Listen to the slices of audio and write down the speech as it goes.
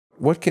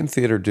what can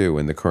theater do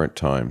in the current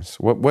times?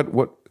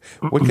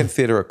 What can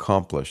theater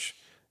accomplish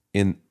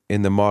in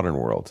the modern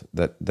world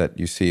that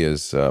you see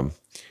as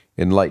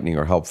enlightening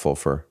or helpful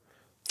for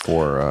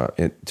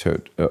us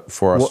to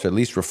at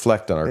least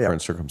reflect on our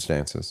current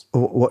circumstances?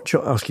 What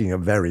you're asking a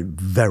very,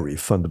 very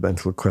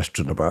fundamental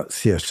question about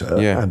theatre,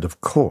 and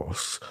of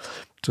course,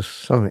 to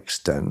some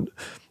extent,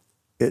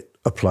 it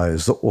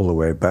applies all the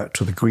way back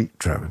to the Greek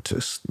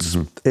dramatists.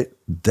 Mm-hmm. It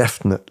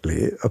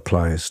definitely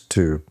applies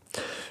to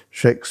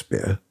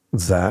Shakespeare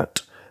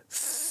that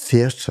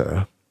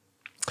theatre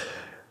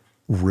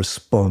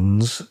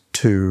responds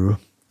to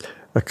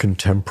a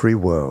contemporary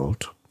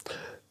world.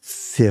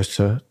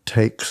 Theatre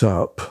takes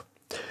up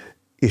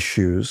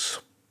issues,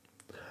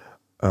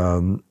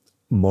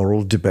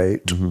 moral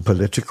debate,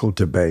 political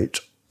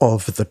debate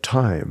of the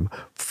time,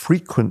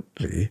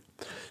 frequently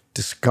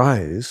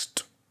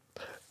disguised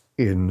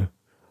in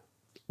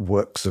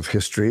works of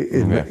history,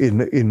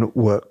 in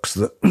works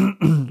that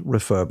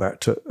refer back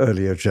to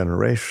earlier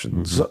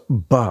generations.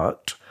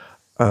 But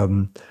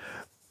the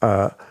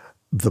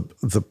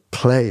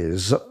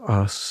plays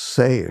are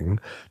saying,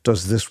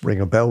 does this ring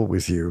a bell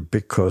with you?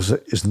 Because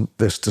isn't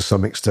this to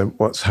some extent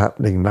what's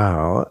happening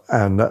now?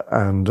 And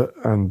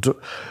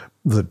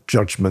the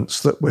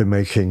judgments that we're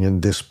making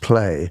in this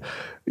play,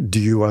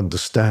 do you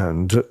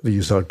understand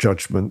these are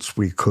judgments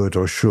we could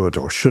or should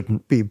or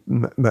shouldn't be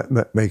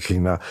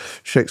making now?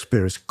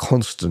 Shakespeare is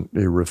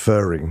constantly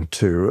referring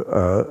to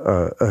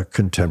a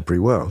contemporary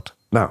world.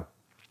 Now,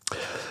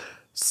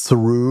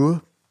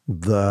 through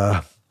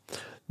the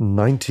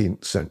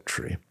 19th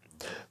century,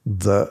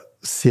 the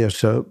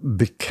theatre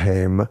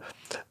became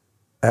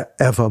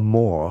ever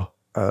more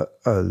a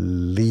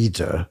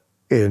leader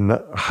in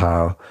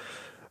how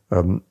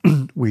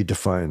we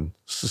define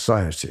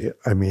society.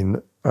 I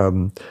mean,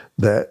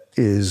 there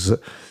is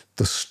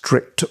the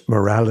strict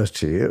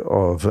morality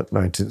of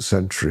 19th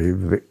century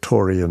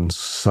Victorian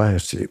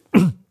society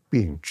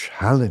being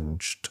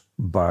challenged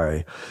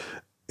by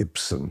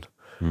Ibsen,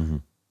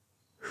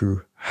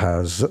 who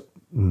has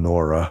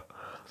Nora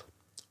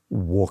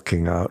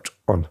walking out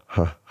on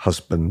her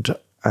husband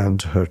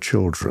and her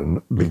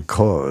children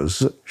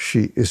because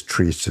she is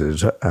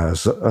treated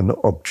as an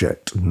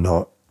object,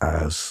 not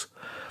as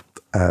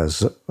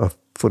a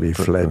fully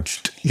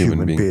fledged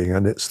human being.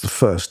 And it's the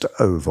first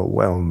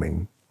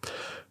overwhelming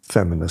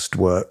feminist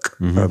work.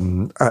 I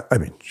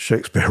mean,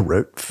 Shakespeare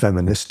wrote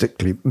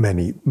feministically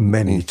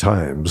many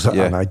times,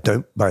 and I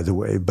don't, by the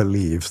way,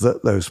 believe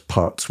that those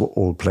parts were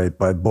all played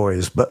by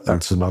boys, but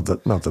that's another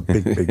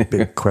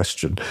big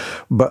question.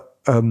 But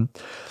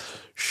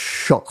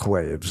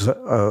shockwaves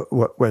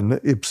when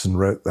Ibsen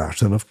wrote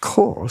that. And of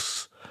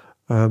course,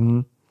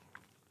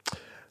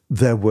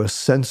 there were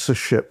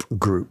censorship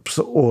groups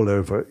all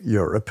over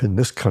Europe. In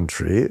this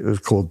country, it was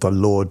called the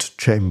Lord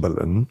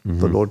Chamberlain.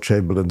 The Lord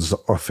Chamberlain's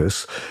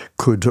office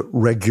could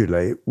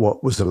regulate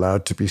what was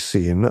allowed to be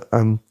seen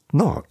and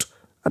not.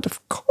 And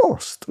of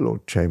course, the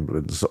Lord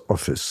Chamberlain's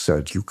office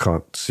said, you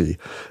can't see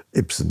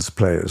Ibsen's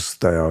plays.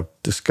 They are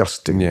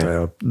disgusting. They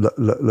are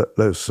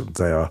loathsome.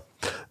 They are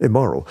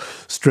immoral.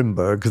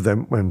 Strindberg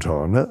then went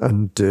on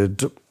and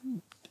did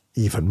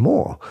even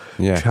more,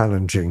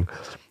 challenging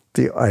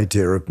the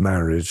idea of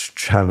marriage,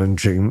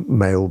 challenging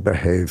male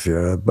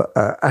behavior,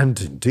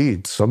 and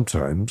indeed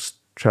sometimes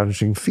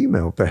challenging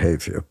female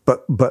behavior,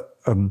 but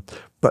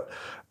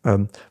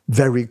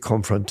very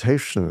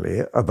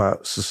confrontationally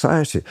about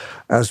society.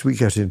 As we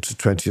get into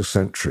 20th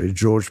century,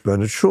 George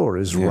Bernard Shaw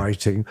is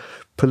writing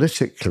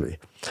politically,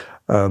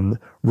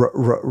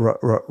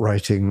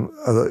 writing,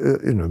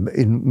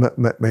 in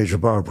Major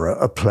Barbara,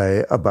 a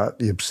play about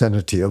the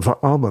obscenity of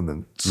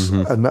armaments,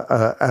 and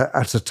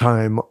at a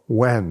time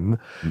when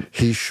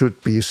he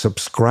should be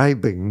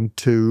subscribing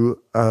to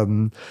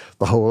the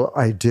whole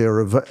idea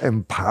of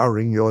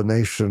empowering your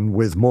nation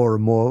with more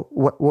and more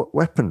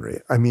weaponry.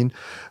 I mean,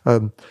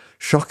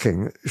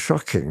 shocking.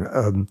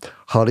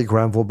 Harley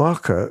Granville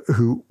Barker,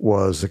 who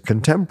was a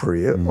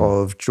contemporary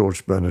of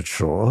George Bernard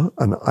Shaw,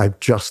 and I've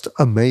just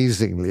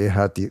amazingly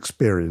had the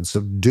experience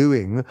of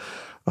doing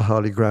a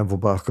Harley Granville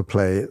Barker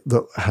play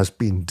that has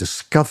been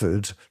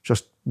discovered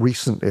just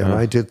recently, and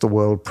I did the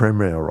world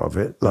premiere of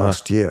it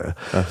last year,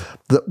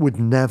 that would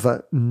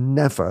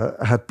never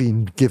have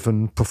been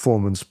given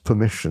performance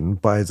permission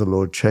by the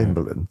Lord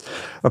Chamberlain.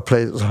 A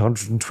play that's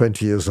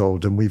 120 years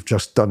old, and we've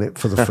just done it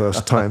for the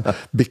first time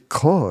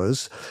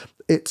because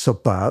it's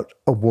about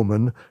a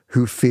woman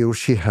who feels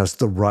she has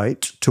the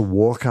right to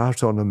walk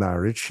out on a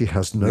marriage. She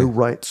has no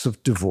rights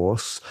of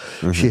divorce.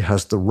 She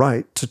has the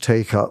right to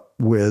take up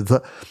with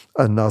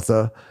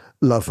another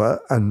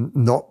lover and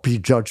not be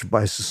judged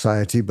by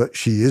society, but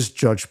she is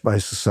judged by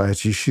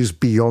society. She's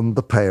beyond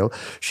the pale.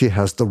 She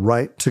has the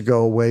right to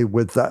go away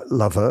with that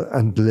lover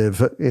and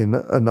live in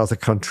another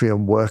country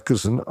and work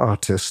as an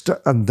artist,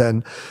 and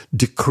then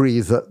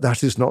decree that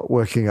that is not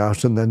working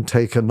out and then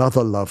take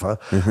another lover.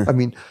 I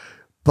mean,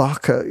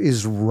 Barker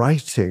is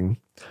writing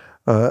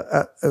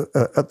at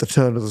the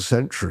turn of the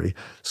century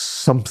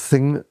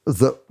something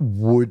that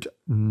would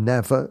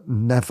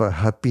never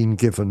have been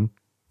given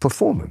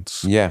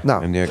performance. Yeah.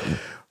 Now, And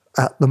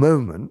at the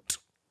moment,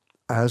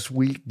 as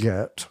we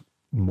get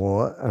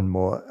more and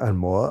more and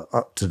more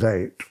up to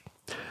date,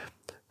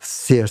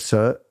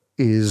 theatre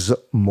is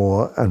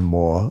more and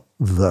more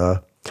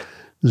the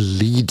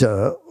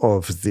leader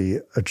of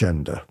the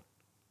agenda,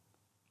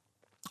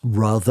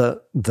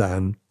 rather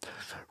than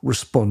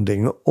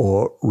responding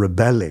or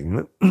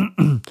rebelling.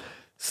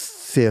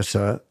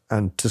 Theatre,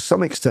 and to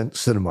some extent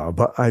cinema,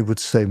 but I would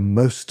say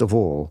most of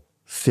all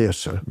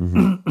theatre,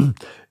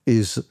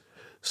 is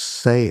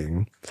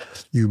saying,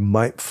 you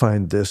might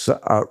find this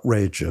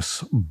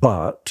outrageous,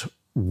 but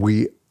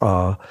we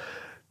are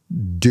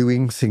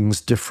doing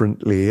things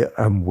differently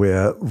and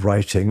we're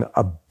writing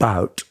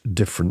about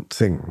different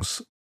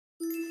things.